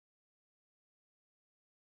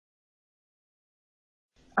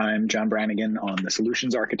I'm John Brannigan on the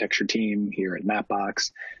Solutions Architecture team here at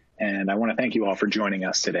Mapbox, and I want to thank you all for joining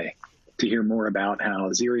us today to hear more about how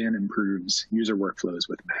Zerion improves user workflows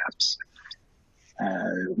with maps.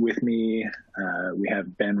 With me, we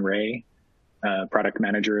have Ben Ray, product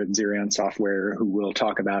manager at Zerion Software, who will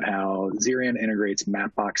talk about how Zerion integrates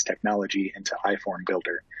Mapbox technology into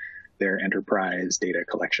iFormBuilder, their enterprise data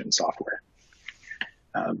collection software.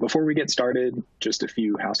 Before we get started, just a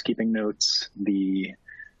few housekeeping notes. The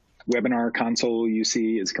webinar console you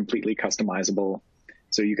see is completely customizable,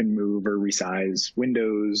 so you can move or resize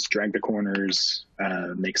windows, drag the corners,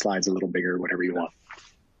 make slides a little bigger, whatever you want.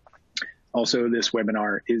 Also, this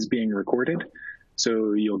webinar is being recorded,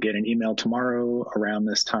 so you'll get an email tomorrow around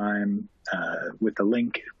this time with the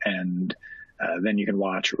link, and then you can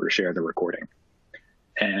watch or share the recording.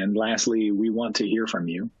 And lastly, we want to hear from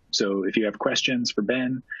you. So if you have questions for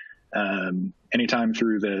Ben, anytime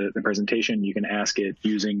through the presentation, you can ask it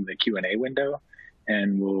using the Q&A window,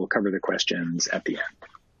 and we'll cover the questions at the end.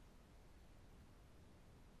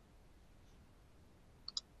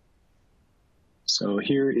 So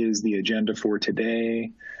here is the agenda for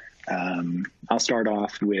today. I'll start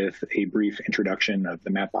off with a brief introduction of the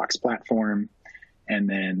Mapbox platform, and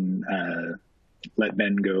then let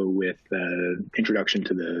Ben go with the introduction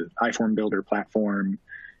to the iFormBuilder platform,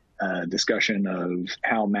 discussion of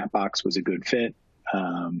how Mapbox was a good fit,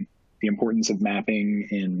 the importance of mapping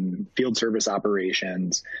in field service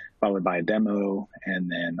operations, followed by a demo, and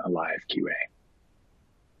then a live QA.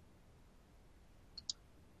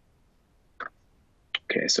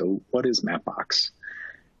 Okay, so what is Mapbox?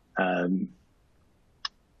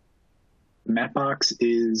 Mapbox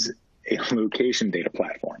is a location data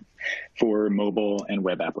platform for mobile and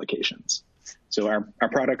web applications. So our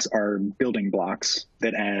products are building blocks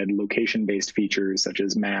that add location-based features such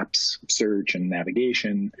as maps, search, and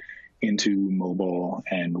navigation into mobile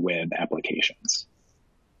and web applications.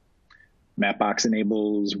 Mapbox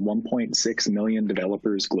enables 1.6 million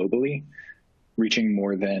developers globally, reaching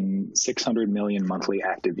more than 600 million monthly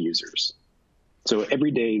active users. So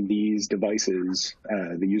every day, these devices,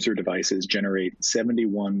 the user devices, generate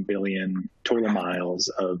 71 billion total miles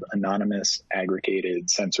of anonymous aggregated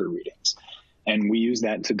sensor readings. And we use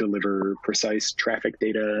that to deliver precise traffic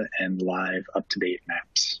data and live up-to-date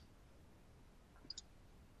maps.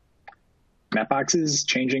 Mapbox is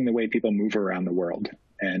changing the way people move around the world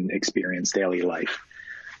and experience daily life.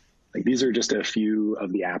 These are just a few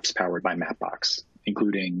of the apps powered by Mapbox,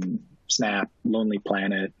 including Snap, Lonely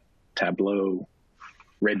Planet, Tableau,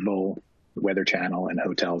 Red Bull, Weather Channel, and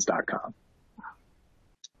Hotels.com.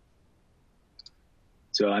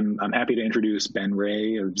 So I'm happy to introduce Ben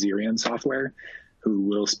Ray of Zerion Software, who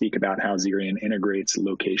will speak about how Zerion integrates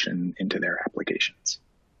location into their applications.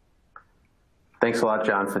 Thanks a lot,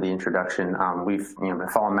 John, for the introduction. We've been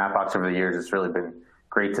following Mapbox over the years. It's really been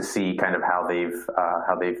great to see kind of how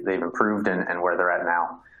they've improved and where they're at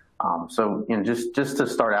now. So just to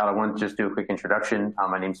start out, I want to just do a quick introduction.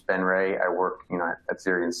 My name's Ben Ray. I work at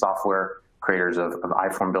Zerion Software, creators of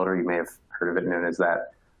iFormBuilder. You may have heard of it, known as that.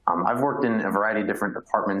 I've worked in a variety of different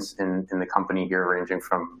departments in the company here, ranging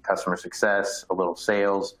from customer success, a little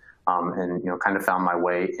sales, and kind of found my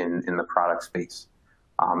way in the product space.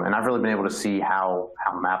 And I've really been able to see how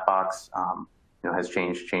Mapbox has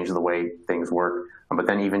changed the way things work, but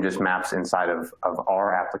then even just maps inside of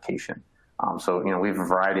our application. So we have a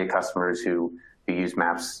variety of customers who use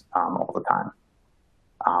maps all the time.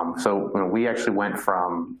 So we actually went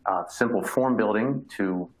from simple form building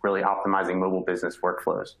to really optimizing mobile business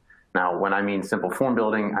workflows. Now, when I mean simple form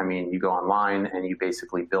building, I mean you go online and you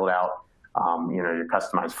basically build out your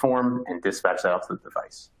customized form and dispatch that out to the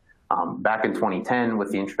device. Back in 2010,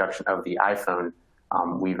 with the introduction of the iPhone,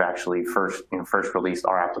 we've actually first released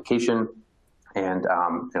our application, and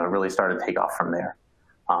it really started to take off from there.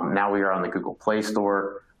 Now we are on the Google Play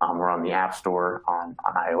Store, we're on the App Store on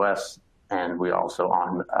iOS, and we also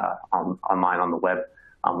online on the web.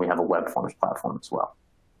 We have a web forms platform as well.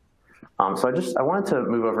 So I wanted to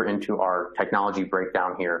move over into our technology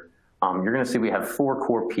breakdown here. You're going to see we have 4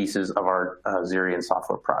 core pieces of our Zerion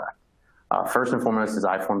software product. First and foremost is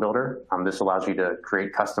iFormBuilder. This allows you to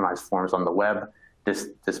create customized forms on the web,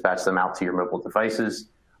 dispatch them out to your mobile devices,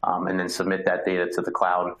 and then submit that data to the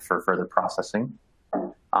cloud for further processing.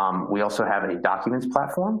 We also have a documents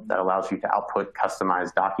platform that allows you to output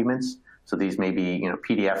customized documents. So these may be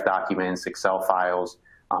PDF documents, Excel files,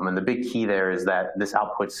 and the big key there is that this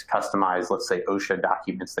outputs customized, let's say, OSHA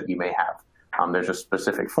documents that you may have. There's a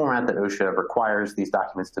specific format that OSHA requires these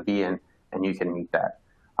documents to be in, and you can meet that.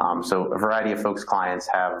 So a variety of folks' clients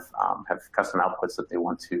have custom outputs that they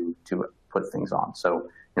want to put things on. So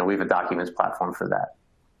we have a documents platform for that.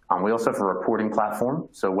 We also have a reporting platform.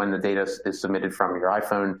 So when the data is submitted from your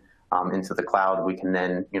iPhone into the cloud, we can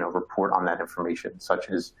then report on that information, such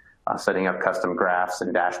as setting up custom graphs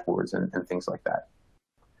and dashboards and things like that.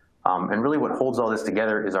 And really what holds all this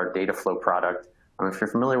together is our data flow product. If you're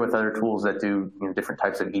familiar with other tools that do different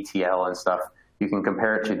types of ETL and stuff, you can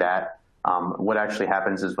compare it to that. What actually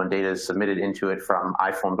happens is when data is submitted into it from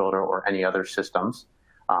iFormBuilder or any other systems,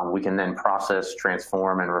 we can then process,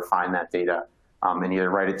 transform, and refine that data and either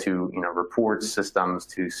write it to reports, systems,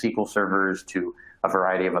 to SQL servers, to a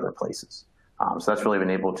variety of other places. So that's really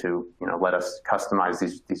been able to let us customize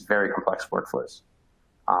these very complex workflows.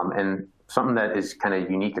 And something that is kind of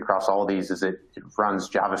unique across all of these is it runs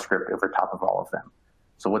JavaScript over top of all of them.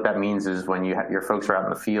 So what that means is when your folks are out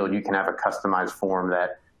in the field, you can have a customized form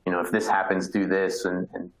that, if this happens, do this, and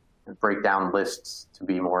break down lists to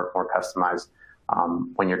be more customized.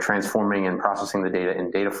 When you're transforming and processing the data in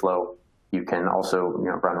data flow, you can also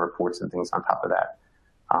run reports and things on top of that.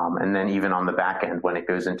 And then even on the back end, when it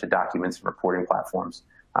goes into documents and reporting platforms,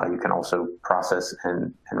 you can also process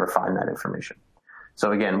and refine that information.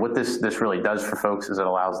 So again, what this really does for folks is it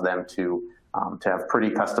allows them to have pretty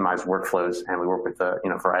customized workflows, and we work with a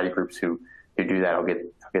variety of groups who do that. I'll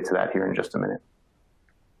get to that here in just a minute.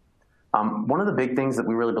 One of the big things that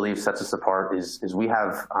we really believe sets us apart is we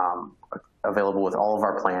have available with all of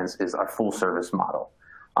our plans is our full service model.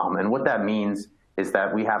 And what that means is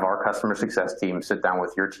that we have our customer success team sit down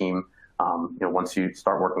with your team once you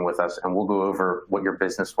start working with us, and we'll go over what your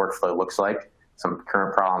business workflow looks like, some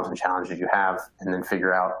current problems and challenges you have, and then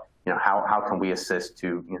figure out how can we assist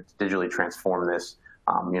to digitally transform this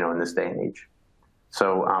in this day and age.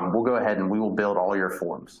 So we'll go ahead and we will build all your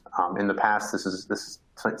forms. In the past, this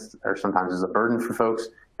or sometimes is a burden for folks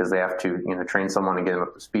because they have to train someone and get them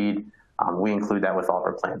up to speed. We include that with all of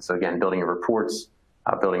our plans. So again, building your reports,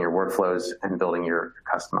 building your workflows, and building your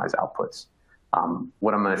customized outputs.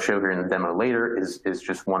 What I'm going to show here in the demo later is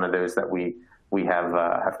just one of those that we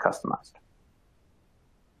have customized.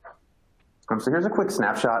 So here's a quick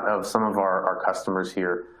snapshot of some of our customers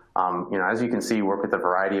here. As you can see, we work with a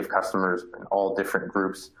variety of customers in all different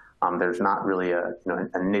groups. There's not really a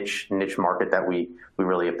niche market that we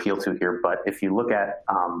really appeal to here. But if you look at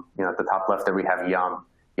at the top left there, we have Yum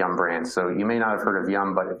brands. So you may not have heard of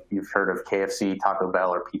Yum, but if you've heard of KFC, Taco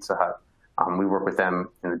Bell, or Pizza Hut, we work with them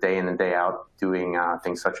day in and day out doing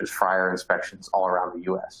things such as fryer inspections all around the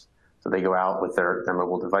U.S. So they go out with their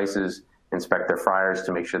mobile devices, inspect their fryers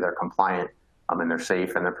to make sure they're compliant and they're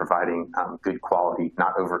safe and they're providing good quality,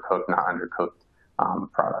 not overcooked, not undercooked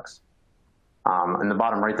products. In the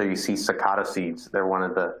bottom right there, you see Cicada Seeds. They're one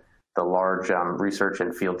of the large research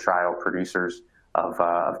and field trial producers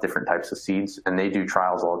of different types of seeds, and they do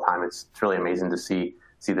trials all the time. It's really amazing to see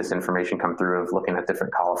this information come through of looking at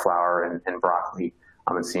different cauliflower and broccoli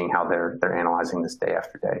and seeing how they're analyzing this day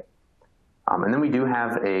after day. And then we do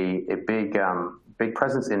have a big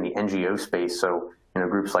presence in the NGO space. So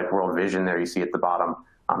groups like World Vision there you see at the bottom,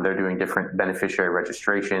 they're doing different beneficiary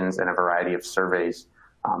registrations and a variety of surveys.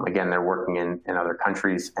 Again, they're working in other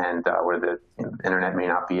countries and where the internet may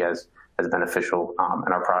not be as beneficial,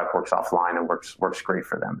 and our product works offline and works great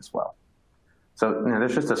for them as well. So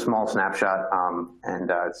there's just a small snapshot, and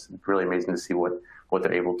it's really amazing to see what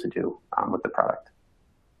they're able to do with the product.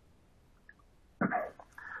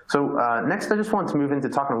 So next, I just want to move into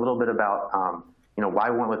talking a little bit about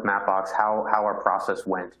why we went with Mapbox, how our process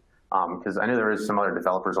went, because I know there is some other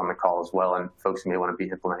developers on the call as well, and folks who may want to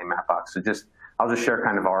be implementing Mapbox. So I'll just share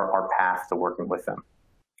kind of our path to working with them.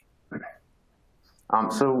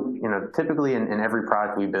 So typically in every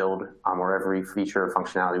product we build or every feature or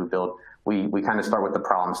functionality we build, we kind of start with the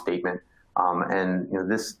problem statement. And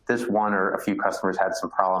this one or a few customers had some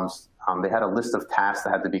problems. They had a list of tasks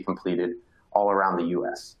that had to be completed all around the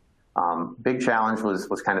U.S. Big challenge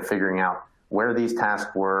was kind of figuring out where these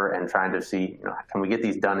tasks were and trying to see, can we get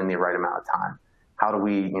these done in the right amount of time? How do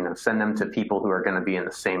we, send them to people who are going to be in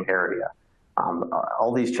the same area?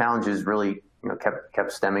 All these challenges really,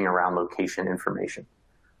 kept stemming around location information.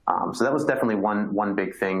 So that was definitely one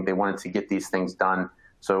big thing. They wanted to get these things done.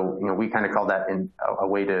 So, we kind of call that they need a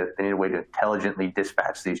way to intelligently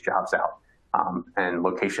dispatch these jobs out, and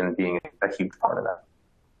location being a huge part of that.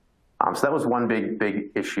 So that was one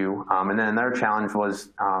big issue. And then another challenge was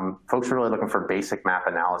folks were really looking for basic map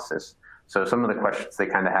analysis. So some of the questions they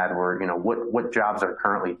kind of had were, what jobs are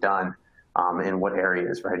currently done in what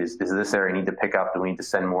areas, right? Is this area need to pick up? Do we need to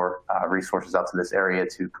send more resources out to this area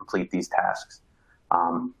to complete these tasks?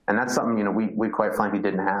 And that's something, we quite frankly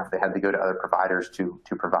didn't have. They had to go to other providers to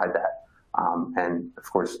provide that. And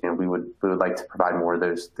of course, we would like to provide more of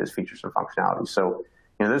those features and functionalities. So,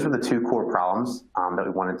 those were the two core problems that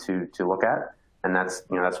we wanted to look at, and that's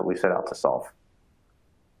what we set out to solve.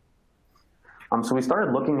 So we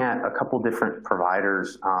started looking at a couple different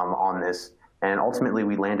providers on this, and ultimately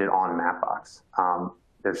we landed on Mapbox.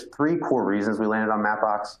 There's three core reasons we landed on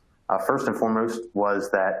Mapbox. First and foremost was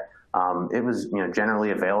that it was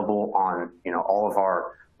generally available on all of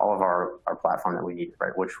our platform that we needed,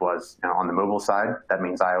 right? Which was on the mobile side, that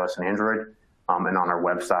means iOS and Android, and on our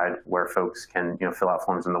website where folks can fill out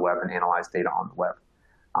forms on the web and analyze data on the web.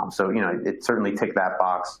 So it certainly ticked that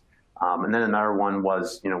box. And then another one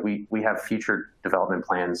was we have future development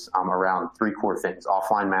plans around three core things: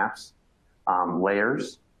 offline maps,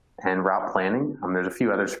 layers, and route planning. There's a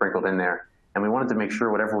few others sprinkled in there. And we wanted to make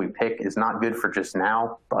sure whatever we pick is not good for just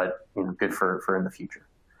now, but good for in the future.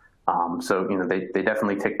 So they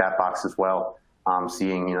definitely tick that box as well.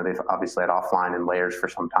 Seeing they've obviously had offline and layers for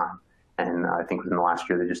some time, and I think within the last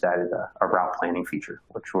year they just added a route planning feature,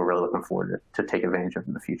 which we're really looking forward to take advantage of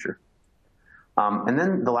in the future. And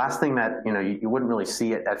then the last thing that you wouldn't really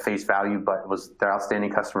see it at face value, but was their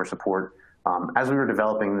outstanding customer support. As we were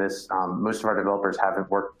developing this, most of our developers haven't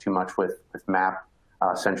worked too much with map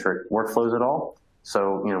centric workflows at all.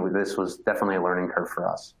 So this was definitely a learning curve for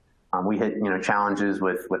us. We hit challenges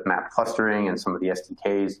with map clustering and some of the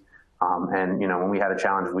SDKs. And when we had a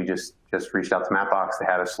challenge, we just reached out to Mapbox. They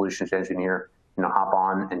had a solutions engineer hop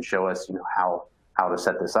on and show us how to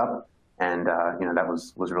set this up. And that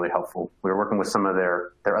was really helpful. We were working with some of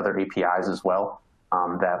their other APIs as well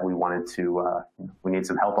that we wanted to we need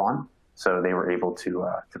some help on. So they were able to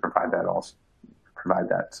provide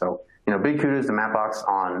that. So big kudos to Mapbox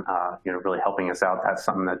on really helping us out. That's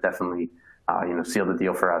something that definitely sealed the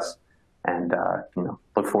deal for us. And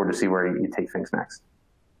look forward to see where you take things next.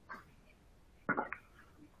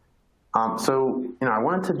 So I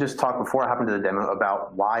wanted to just talk before I hop into the demo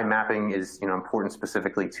about why mapping is important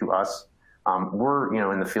specifically to us. We're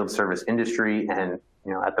in the field service industry, and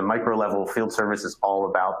at the micro level, field service is all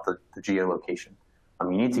about the geolocation.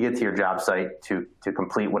 You need to get to your job site to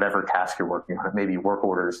complete whatever task you're working on. It may be work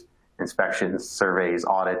orders, inspections, surveys,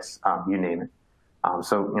 audits, you name it.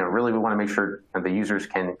 So really we want to make sure the users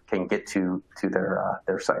can get to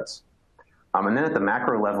their sites. And then at the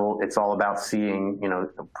macro level, it's all about seeing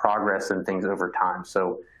progress and things over time.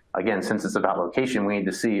 So again, since it's about location, we need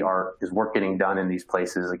to see is work getting done in these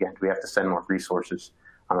places. Again, do we have to send more resources,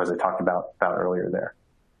 as I talked about earlier there.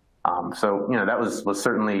 So that was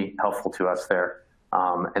certainly helpful to us there.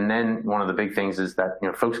 And then one of the big things is that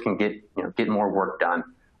folks can get more work done.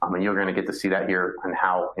 And you're going to get to see that here and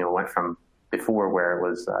how it went from before where it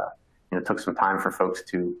was took some time for folks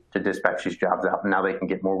to dispatch these jobs out, and now they can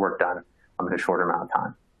get more work done in a shorter amount of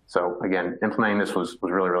time. So again, implementing this was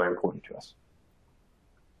really important to us.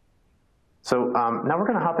 So now we're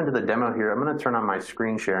going to hop into the demo here. I'm going to turn on my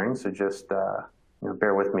screen sharing, so just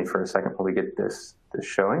bear with me for a second while we get this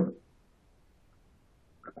showing.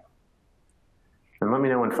 And let me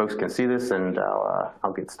know when folks can see this, and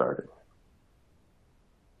I'll get started.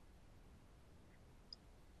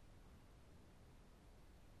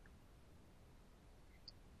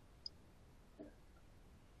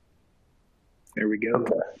 There we go.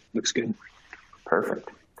 Okay. Looks good. Perfect.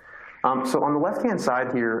 So on the left-hand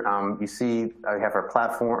side here, you see we have our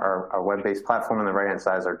platform, our web-based platform. On the right-hand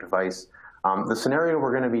side is our device. The scenario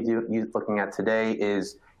we're going to be looking at today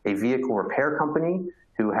is a vehicle repair company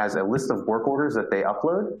who has a list of work orders that they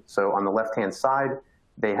upload. So on the left-hand side,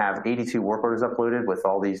 they have 82 work orders uploaded with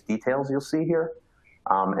all these details you'll see here.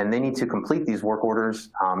 And they need to complete these work orders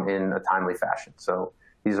in a timely fashion. So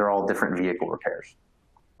these are all different vehicle repairs.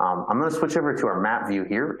 I'm going to switch over to our map view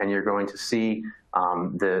here, and you're going to see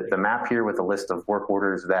the map here with a list of work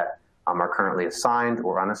orders that are currently assigned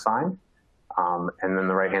or unassigned. And then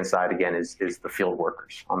the right-hand side, again, is the field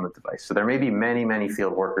workers on the device. So there may be many, many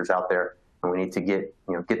field workers out there, and we need to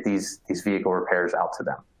get these vehicle repairs out to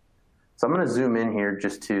them. So I'm going to zoom in here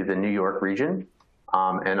just to the New York region,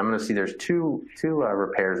 and I'm going to see there's two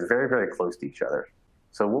repairs very, very close to each other.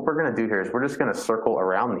 So what we're going to do here is we're just going to circle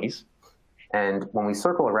around these. And when we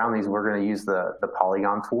circle around these, we're going to use the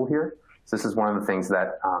polygon tool here. So this is one of the things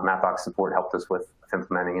that Mapbox support helped us with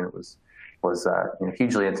implementing, and it was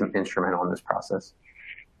hugely instrumental in this process.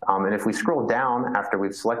 And if we scroll down after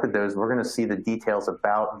we've selected those, we're going to see the details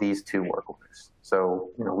about these two work orders. So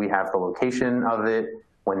we have the location of it,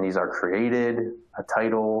 when these are created, a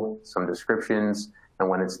title, some descriptions, and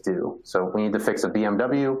when it's due. So we need to fix a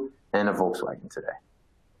BMW and a Volkswagen today.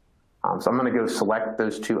 So I'm going to go select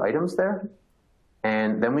those two items there.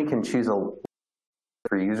 And then we can choose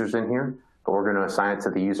for users in here, but we're going to assign it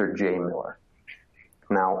to the user J Miller.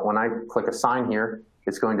 Now, when I click assign here,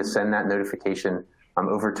 it's going to send that notification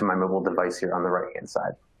over to my mobile device here on the right-hand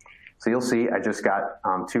side. So you'll see I just got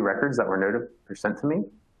 2 records that were sent to me.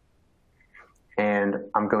 And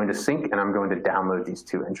I'm going to sync and I'm going to download these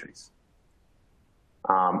 2 entries.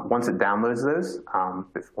 Once it downloads those,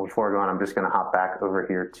 before I go on, I'm just going to hop back over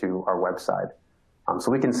here to our website. So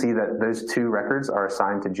we can see that those 2 records are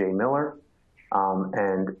assigned to Jay Miller,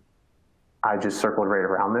 and I just circled right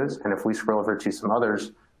around those. And if we scroll over to some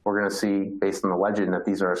others, we're going to see, based on the legend, that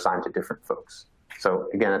these are assigned to different folks. So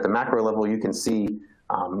again, at the macro level, you can see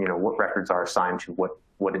what records are assigned to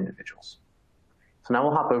what individuals. So now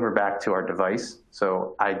we'll hop over back to our device.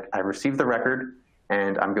 So I received the record,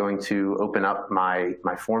 and I'm going to open up my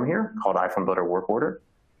form here called iFormBuilder Work Order.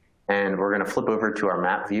 And we're going to flip over to our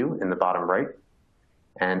map view in the bottom right.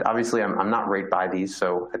 And obviously, I'm not right by these.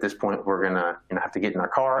 So at this point, we're going to have to get in our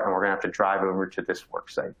car, and we're going to have to drive over to this work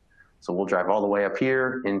site. So we'll drive all the way up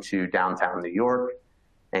here into downtown New York.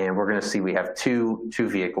 And we're going to see we have two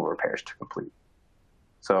vehicle repairs to complete.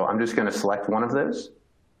 So I'm just going to select one of those.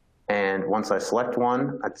 And once I select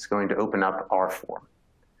one, it's going to open up our form.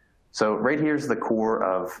 So right here's the core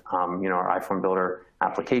of our iFormBuilder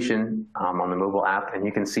application on the mobile app. And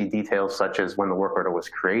you can see details such as when the work order was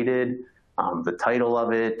created, the title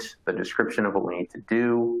of it, the description of what we need to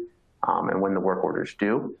do, and when the work order is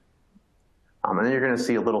due. And then you're going to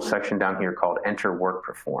see a little section down here called Enter Work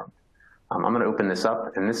Performed. I'm going to open this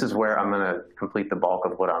up, and this is where I'm going to complete the bulk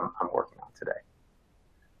of what I'm working on today.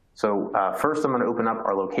 So first, I'm going to open up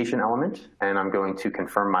our location element, and I'm going to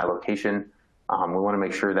confirm my location. We want to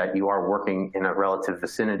make sure that you are working in a relative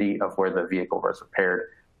vicinity of where the vehicle was repaired.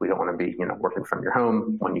 We don't want to be working from your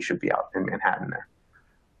home when you should be out in Manhattan there.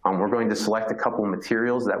 We're going to select a couple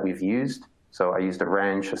materials that we've used. So I used a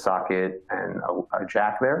wrench, a socket, and a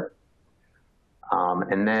jack there.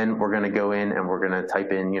 And then we're going to go in and we're going to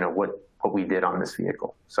type in what we did on this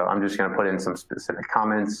vehicle. So I'm just going to put in some specific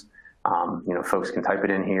comments. Folks can type it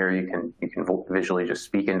in here. You can visually just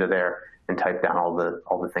speak into there and type down all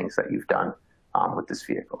the things that you've done with this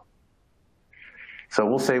vehicle. So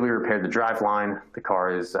we'll say we repaired the drive line. The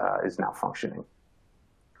car is now functioning.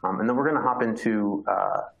 And then we're going to hop into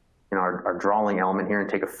our drawing element here and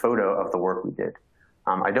take a photo of the work we did.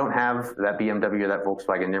 I don't have that BMW or that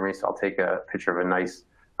Volkswagen near me, so I'll take a picture of a nice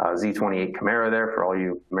Z28 Camaro there for all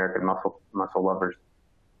you American muscle lovers.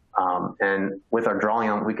 And with our drawing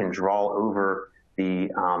element, we can draw over the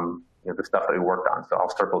stuff that we worked on. So I'll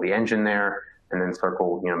circle the engine there, and then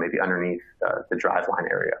circle maybe underneath the driveline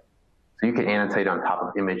area. So you can annotate on top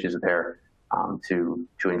of images there to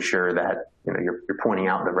ensure that you're pointing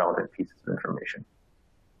out the relevant pieces of information.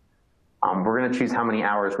 We're going to choose how many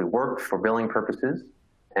hours we worked for billing purposes,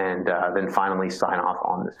 and then finally sign off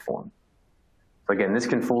on this form. So again, this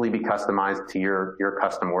can fully be customized to your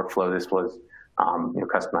custom workflow. This was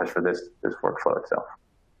customized for this workflow itself.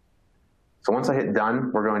 So once I hit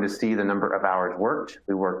done, we're going to see the number of hours worked.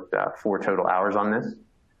 We worked 4 total hours on this.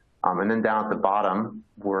 And then down at the bottom,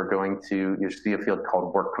 you'll see a field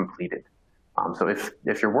called work completed. So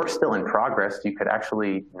if your work's still in progress, you could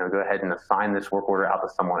actually go ahead and assign this work order out to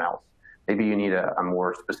someone else. Maybe you need a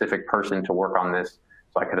more specific person to work on this.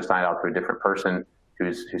 So I could assign it out to a different person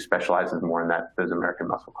who specializes more in those American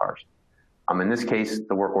muscle cars. In this case,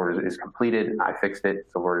 the work order is completed. I fixed it,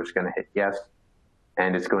 so we're just going to hit yes.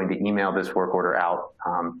 And it's going to email this work order out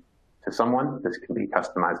to someone. This can be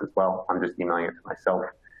customized as well. I'm just emailing it to myself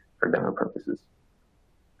for demo purposes.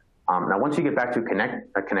 Now, once you get back to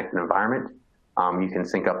a connected environment, you can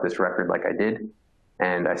sync up this record like I did,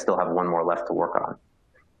 and I still have one more left to work on.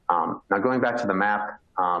 Now, going back to the map,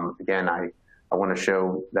 again, I want to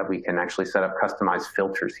show that we can actually set up customized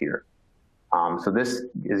filters here. So this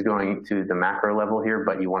is going to the macro level here,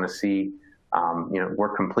 but you want to see,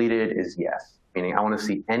 work completed is yes, meaning I want to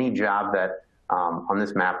see any job that on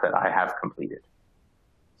this map that I have completed.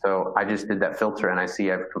 So I just did that filter, and I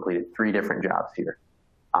see I've completed 3 different jobs here.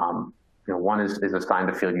 One is assigned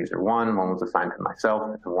to field user 1, one was assigned to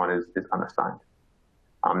myself, and one is unassigned.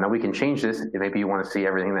 Now we can change this. Maybe you want to see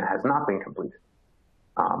everything that has not been completed.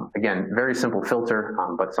 Again, very simple filter,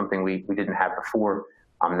 but something we didn't have before.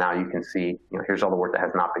 Now you can see, here's all the work that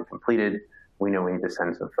has not been completed. We know we need to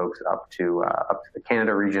send some folks up to the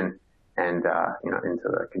Canada region and into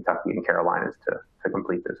the Kentucky and Carolinas to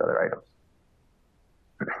complete those other items.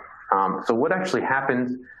 So what actually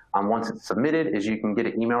happens once it's submitted is you can get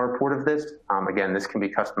an email report of this. Again, this can be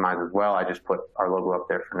customized as well. I just put our logo up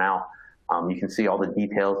there for now. You can see all the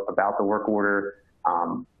details about the work order,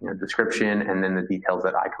 description, and then the details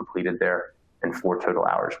that I completed there and 4 total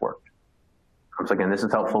hours worked. So again, this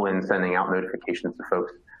is helpful in sending out notifications to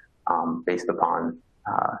folks based upon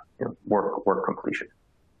work completion.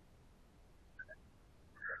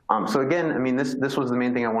 So again, I mean, this was the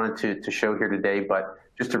main thing I wanted to show here today, but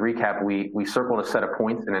just to recap, we circled a set of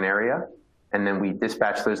points in an area, and then we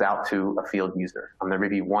dispatch those out to a field user. There may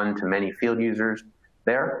be one to many field users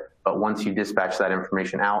there, but once you dispatch that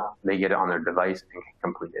information out, they get it on their device and can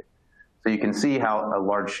complete it. So you can see how a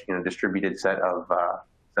large, distributed set of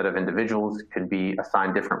individuals could be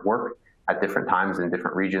assigned different work at different times in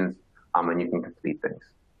different regions, and you can complete things.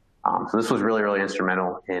 So this was really, really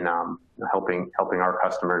instrumental in helping our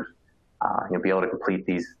customers be able to complete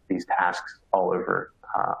these tasks all over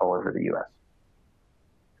the U.S.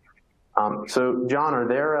 So John, are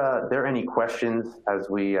there any questions as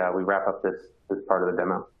we wrap up this part of the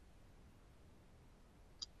demo?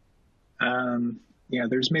 Yeah,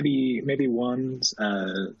 there's maybe ones.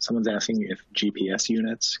 Someone's asking if GPS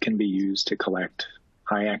units can be used to collect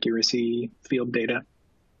high accuracy field data.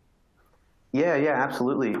 Yeah,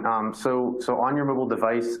 absolutely. So on your mobile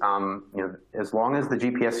device, as long as the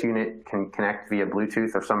GPS unit can connect via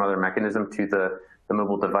Bluetooth or some other mechanism to the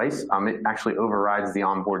mobile device, it actually overrides the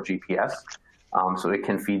onboard GPS, so it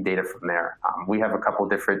can feed data from there. We have a couple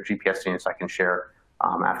different GPS units I can share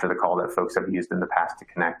after the call that folks have used in the past to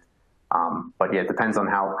connect. But yeah, it depends on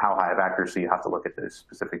how high of accuracy you have to look at those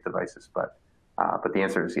specific devices. But the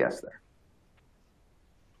answer is yes there.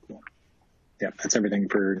 Yeah, that's everything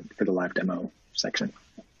for the live demo section.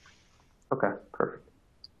 Okay, perfect.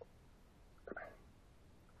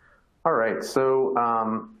 All right,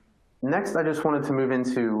 so next I just wanted to move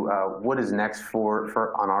into what is next for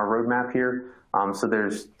on our roadmap here. So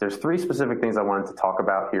there's three specific things I wanted to talk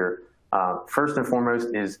about here. First and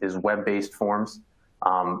foremost is web-based forms.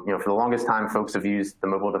 For the longest time, folks have used the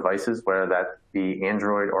mobile devices, whether that be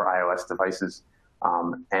Android or iOS devices.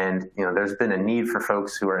 And there's been a need for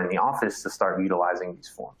folks who are in the office to start utilizing these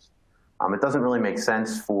forms. It doesn't really make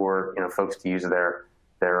sense for folks to use their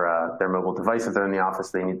mobile device if they're in the office.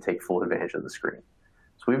 They need to take full advantage of the screen.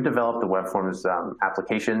 So we've developed the Web Forms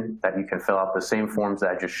application that you can fill out the same forms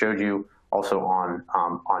that I just showed you also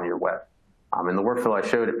on your web. In the workflow I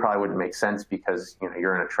showed, it probably wouldn't make sense because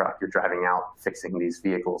you're in a truck, you're driving out, fixing these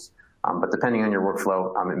vehicles. But depending on your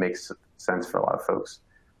workflow, it makes sense for a lot of folks.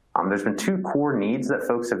 There's been two core needs that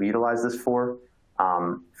folks have utilized this for.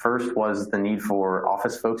 First was the need for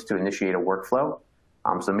office folks to initiate a workflow.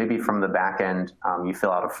 So maybe from the back end, you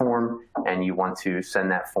fill out a form and you want to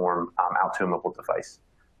send that form out to a mobile device.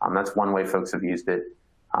 That's one way folks have used it.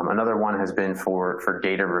 Another one has been for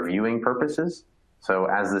data reviewing purposes. So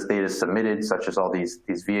as this data is submitted, such as all these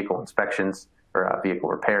vehicle inspections or vehicle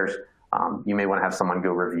repairs, you may want to have someone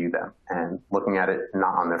go review them. And looking at it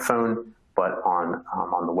not on their phone, but on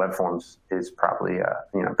the web forms is probably a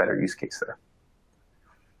better use case there.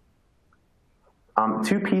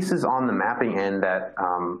 Two pieces on the mapping end that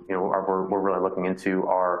we're really looking into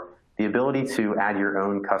are the ability to add your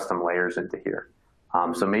own custom layers into here.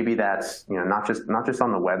 So maybe that's not just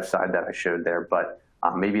on the web side that I showed there, but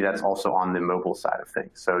maybe that's also on the mobile side of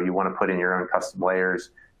things. So you want to put in your own custom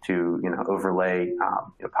layers to overlay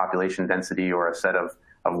population density or a set of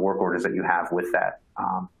work orders that you have with that.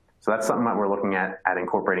 So that's something that we're looking at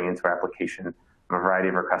incorporating into our application. A variety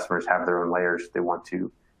of our customers have their own layers they want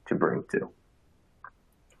to bring to.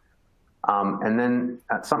 And then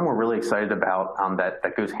something we're really excited about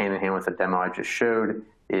that goes hand in hand with the demo I just showed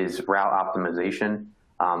is route optimization.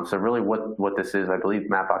 So really what this is, I believe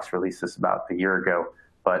Mapbox released this about a year ago,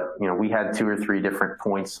 but we had 2 or 3 different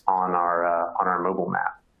points on our mobile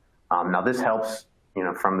map. Now this helps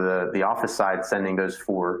from the office side, sending those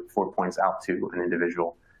four points out to an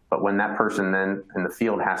individual. But when that person then in the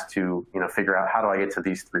field has to figure out how do I get to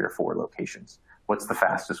these 3 or 4 locations? What's the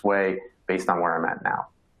fastest way based on where I'm at now?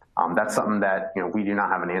 That's something that we do not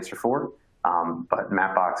have an answer for, but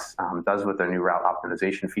Mapbox does with their new route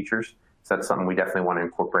optimization features. So that's something we definitely want to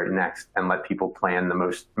incorporate next and let people plan the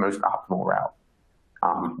most optimal route.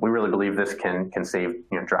 We really believe this can save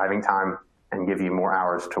driving time and give you more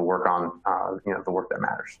hours to work on the work that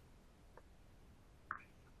matters.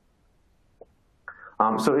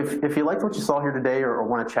 So if you liked what you saw here today or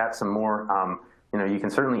want to chat some more, you can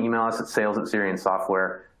certainly email us at sales@Zerion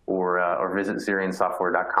Software or visit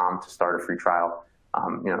ZerionSoftware.com to start a free trial.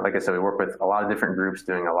 Like I said, we work with a lot of different groups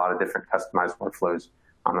doing a lot of different customized workflows,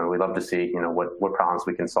 and we'd love to see what problems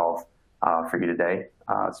we can solve for you today,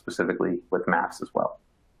 specifically with maps as well.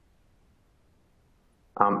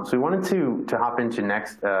 So we wanted to hop into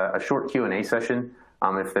next a short Q&A session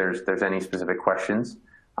if there's any specific questions,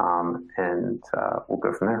 and we'll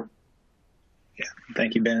go from there. Yeah,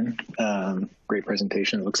 thank you, Ben. Great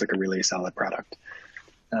presentation. It looks like a really solid product.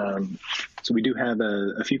 So we do have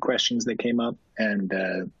a few questions that came up, and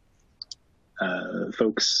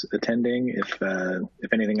folks attending, if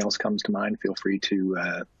anything else comes to mind, feel free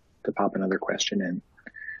to pop another question in.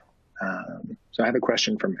 So I have a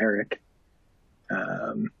question from Eric.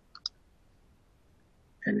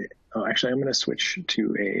 Actually, I'm going to switch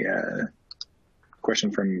to a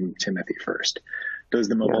question from Timothy first. Does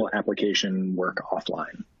the mobile application work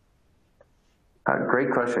offline?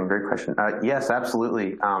 Great question. Great question. Yes,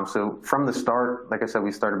 absolutely. So from the start, like I said,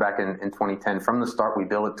 we started back in 2010. From the start, we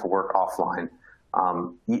built it to work offline.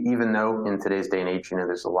 Even though in today's day and age,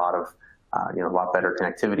 there's a lot of, a lot better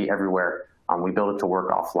connectivity everywhere. We built it to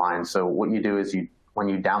work offline. So what you do is when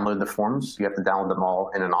you download the forms, you have to download them all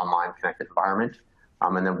in an online connected environment.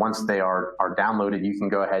 And then once they are downloaded, you can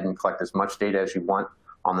go ahead and collect as much data as you want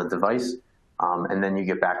on the device. And then you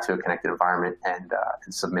get back to a connected environment and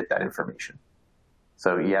submit that information.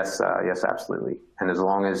 So yes, absolutely. And as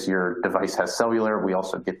long as your device has cellular, we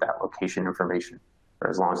also get that location information. Or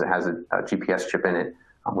as long as it has a GPS chip in it,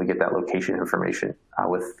 we get that location information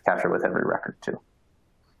captured with every record too.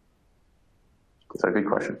 So good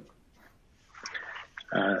question.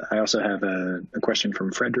 I also have a question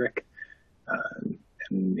from Frederick.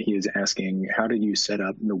 And he is asking, how did you set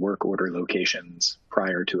up the work order locations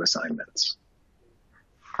prior to assignments?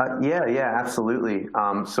 Yeah, absolutely.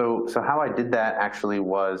 So how I did that actually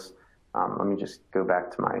was, let me just go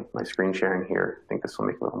back to my screen sharing here. I think this will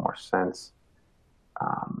make a little more sense.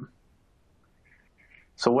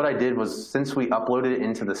 So what I did was, since we uploaded it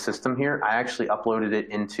into the system here, I actually uploaded it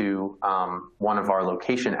into one of our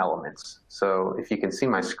location elements. So if you can see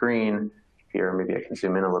my screen here, maybe I can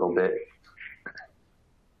zoom in a little bit.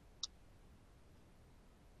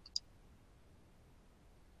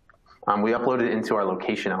 We uploaded it into our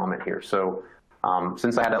location element here. So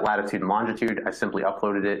since I had that latitude and longitude, I simply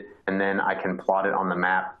uploaded it, and then I can plot it on the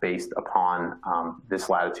map based upon this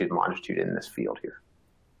latitude and longitude in this field here.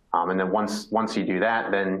 And then once you do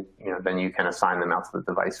that, then you can assign them out to the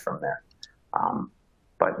device from there.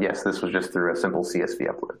 But yes, this was just through a simple CSV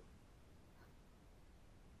upload.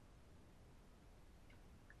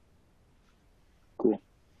 Cool.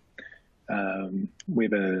 We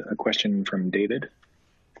have a question from David.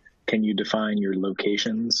 Can you define your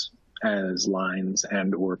locations as lines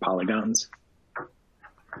and or polygons?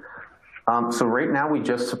 So right now we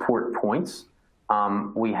just support points.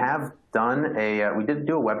 We have done we did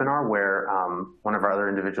do a webinar where one of our other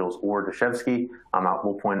individuals, Or Dashevsky,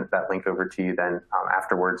 we'll point that link over to you then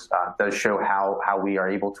afterwards, does show how we are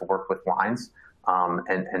able to work with lines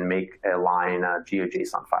and make a line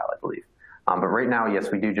GeoJSON file, I believe. But right now,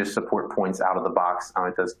 yes, we do just support points out of the box.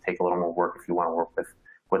 It does take a little more work if you want to work with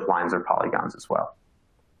lines or polygons as well.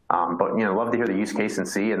 But love to hear the use case and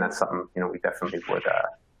see, and that's something we definitely would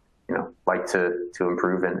like to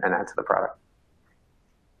improve and add to the product.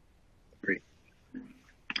 Great.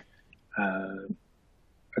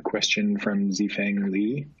 A question from Zifeng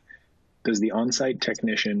Li. Does the on-site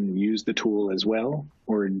technician use the tool as well,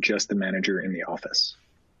 or just the manager in the office?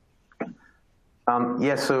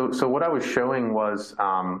 Yeah, so what I was showing was,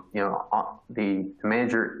 the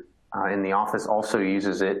manager in the office also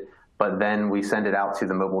uses it, but then we send it out to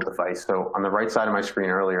the mobile device. So on the right side of my screen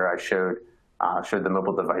earlier, I showed the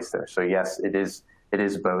mobile device there. So yes, it is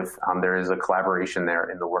both. There is a collaboration there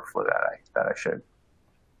in the workflow that I showed.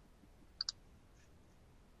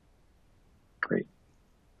 Great.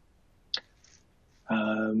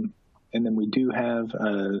 And then we do have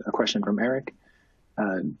a question from Eric.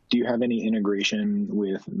 Do you have any integration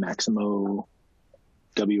with Maximo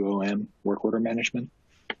WOM, work order management?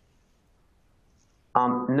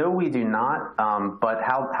 No, we do not. But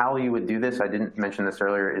how you would do this, I didn't mention this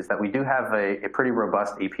earlier, is that we do have a pretty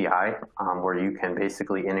robust API where you can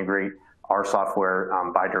basically integrate our software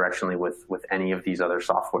bidirectionally with any of these other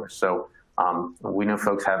softwares. So we know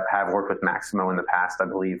folks have worked with Maximo in the past, I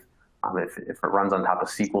believe. If it runs on top of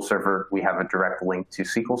SQL Server, we have a direct link to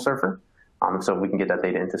SQL Server. So we can get that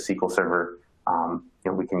data into SQL Server.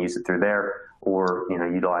 We can use it through there, or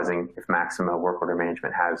utilizing, if Maximo Work Order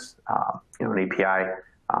Management has an API,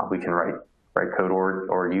 we can write code,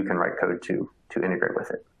 or you can write code to integrate with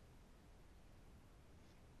it.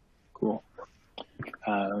 Cool.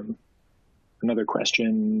 Another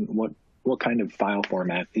question: what kind of file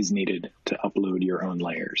format is needed to upload your own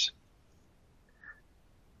layers?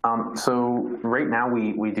 So right now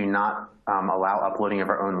we do not allow uploading of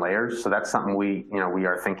our own layers. So that's something we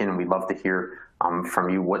are thinking, and we'd love to hear from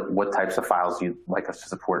you what types of files you'd like us to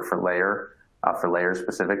support for layers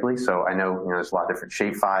specifically. So I know there's a lot of different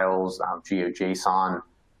shape files, GeoJSON,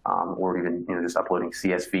 or even just uploading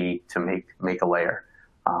CSV to make a layer.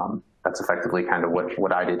 That's effectively kind of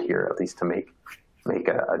what I did here, at least to make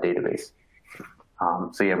a database.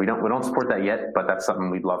 So yeah, we don't support that yet, but that's something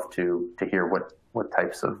we'd love to hear what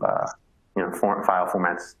types of file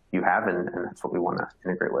formats you have, and that's what we want to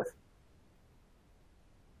integrate with.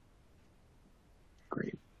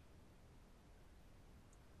 Great.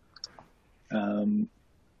 I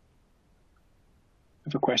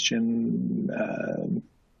have a question,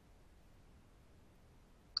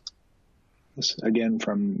 this again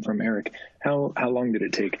from Eric. How long did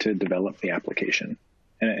it take to develop the application?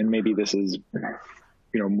 And maybe this is,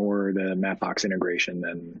 more the Mapbox integration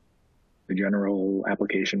than the general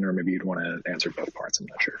application, or maybe you'd want to answer both parts. I'm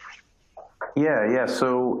not sure. Yeah.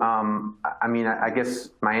 So, I guess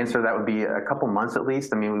my answer to that would be a couple months at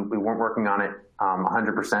least. I mean, we weren't working on it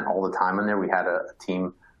 100% all the time in there. We had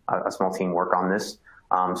a small team work on this.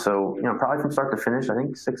 So, probably from start to finish, I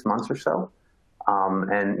think 6 months or so.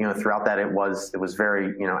 And, throughout that, it was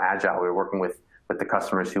very, agile. We were working with the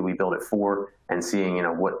customers who we built it for and seeing,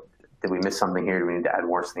 what did we miss something here? Do we need to add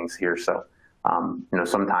more things here? So,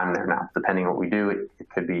 sometime there now, depending on what we do, it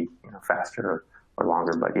could be, faster or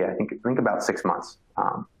longer. But yeah, I think about 6 months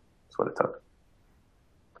is what it took.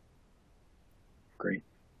 Great.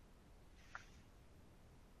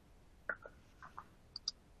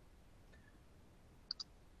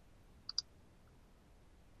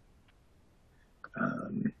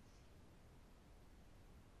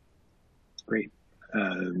 Great.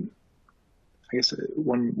 I guess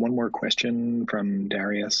one more question from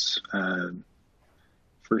Darius.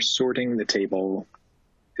 For sorting the table,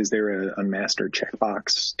 is there a master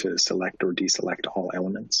checkbox to select or deselect all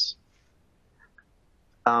elements?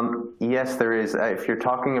 Yes, there is. If you're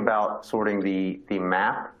talking about sorting the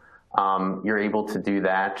map, you're able to do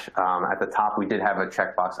that. At the top, we did have a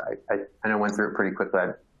checkbox. I know I went through it pretty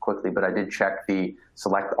quickly, but I did check the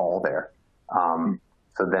select all there.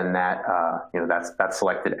 So then that that's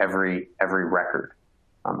selected every record.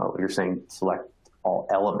 You're saying select all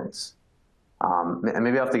elements. And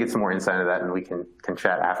maybe I'll have to get some more insight into that, and we can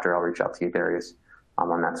chat after. I'll reach out to you, Darius,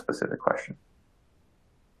 on that specific question.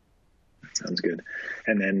 Sounds good.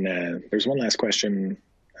 And then there's one last question.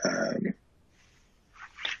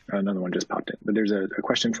 Another one just popped in, but there's a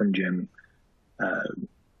question from Jim.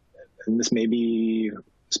 And this may be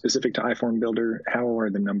specific to iFormBuilder. How are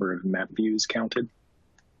the number of map views counted?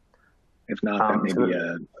 If not, that may be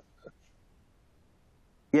a...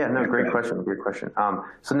 Yeah, no, great question.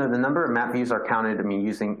 So no, the number of map views are counted,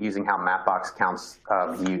 using how Mapbox counts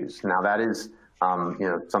views. Now that is,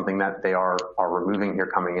 something that they are removing here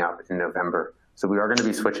coming up in November. So we are going to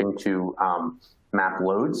be switching to map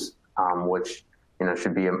loads, which,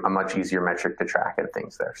 should be a much easier metric to track and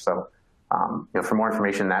things there. So, for more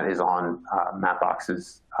information, that is on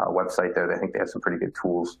Mapbox's website there. I think they have some pretty good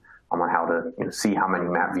tools on how to see how many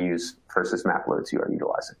map views versus map loads you are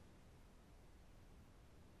utilizing.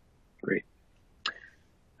 Great.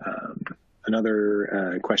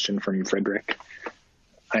 Another question from Frederick.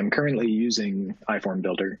 I'm currently using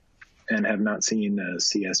iFormBuilder and have not seen a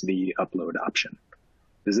CSV upload option.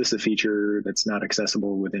 Is this a feature that's not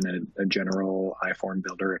accessible within a general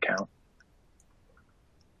iFormBuilder account?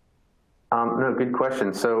 No, good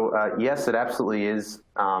question. So yes, it absolutely is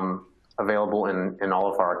available in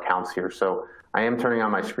all of our accounts here. So I am turning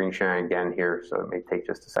on my screen sharing again here, so it may take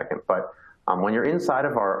just a second. But when you're inside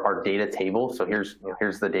of our data table, so here's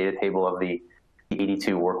the data table of the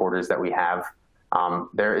 82 work orders that we have.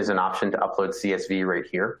 There is an option to upload CSV right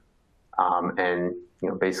here. And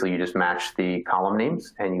basically you just match the column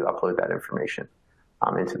names and you upload that information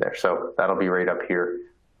into there. So that'll be right up here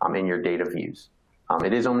in your data views.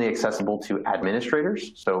 It is only accessible to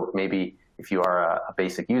administrators. So maybe if you are a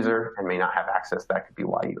basic user and may not have access, that could be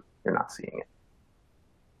why you're not seeing it.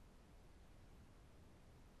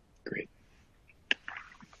 Great.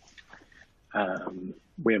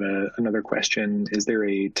 We have another question. Is there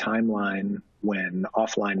a timeline when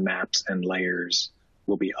offline maps and layers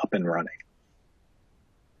will be up and running?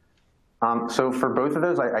 So for both of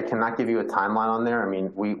those, I cannot give you a timeline on there.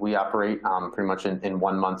 We operate pretty much in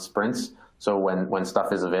 1 month sprints. So when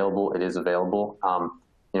stuff is available, it is available.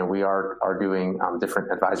 We are doing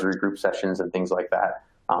different advisory group sessions and things like that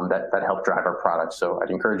that help drive our product. So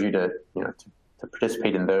I'd encourage you to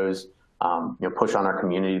participate in those. Push on our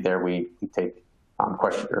community there. We take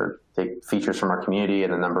take features from our community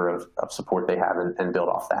and the number of support they have and build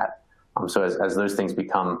off that. So as those things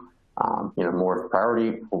become more of a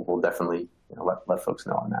priority, we'll definitely let folks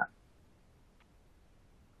know on that.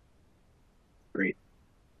 Great.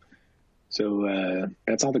 So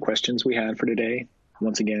that's all the questions we had for today.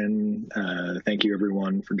 Once again, thank you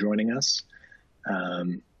everyone for joining us,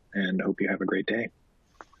 and hope you have a great day.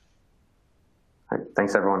 All right.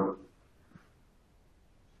 Thanks everyone.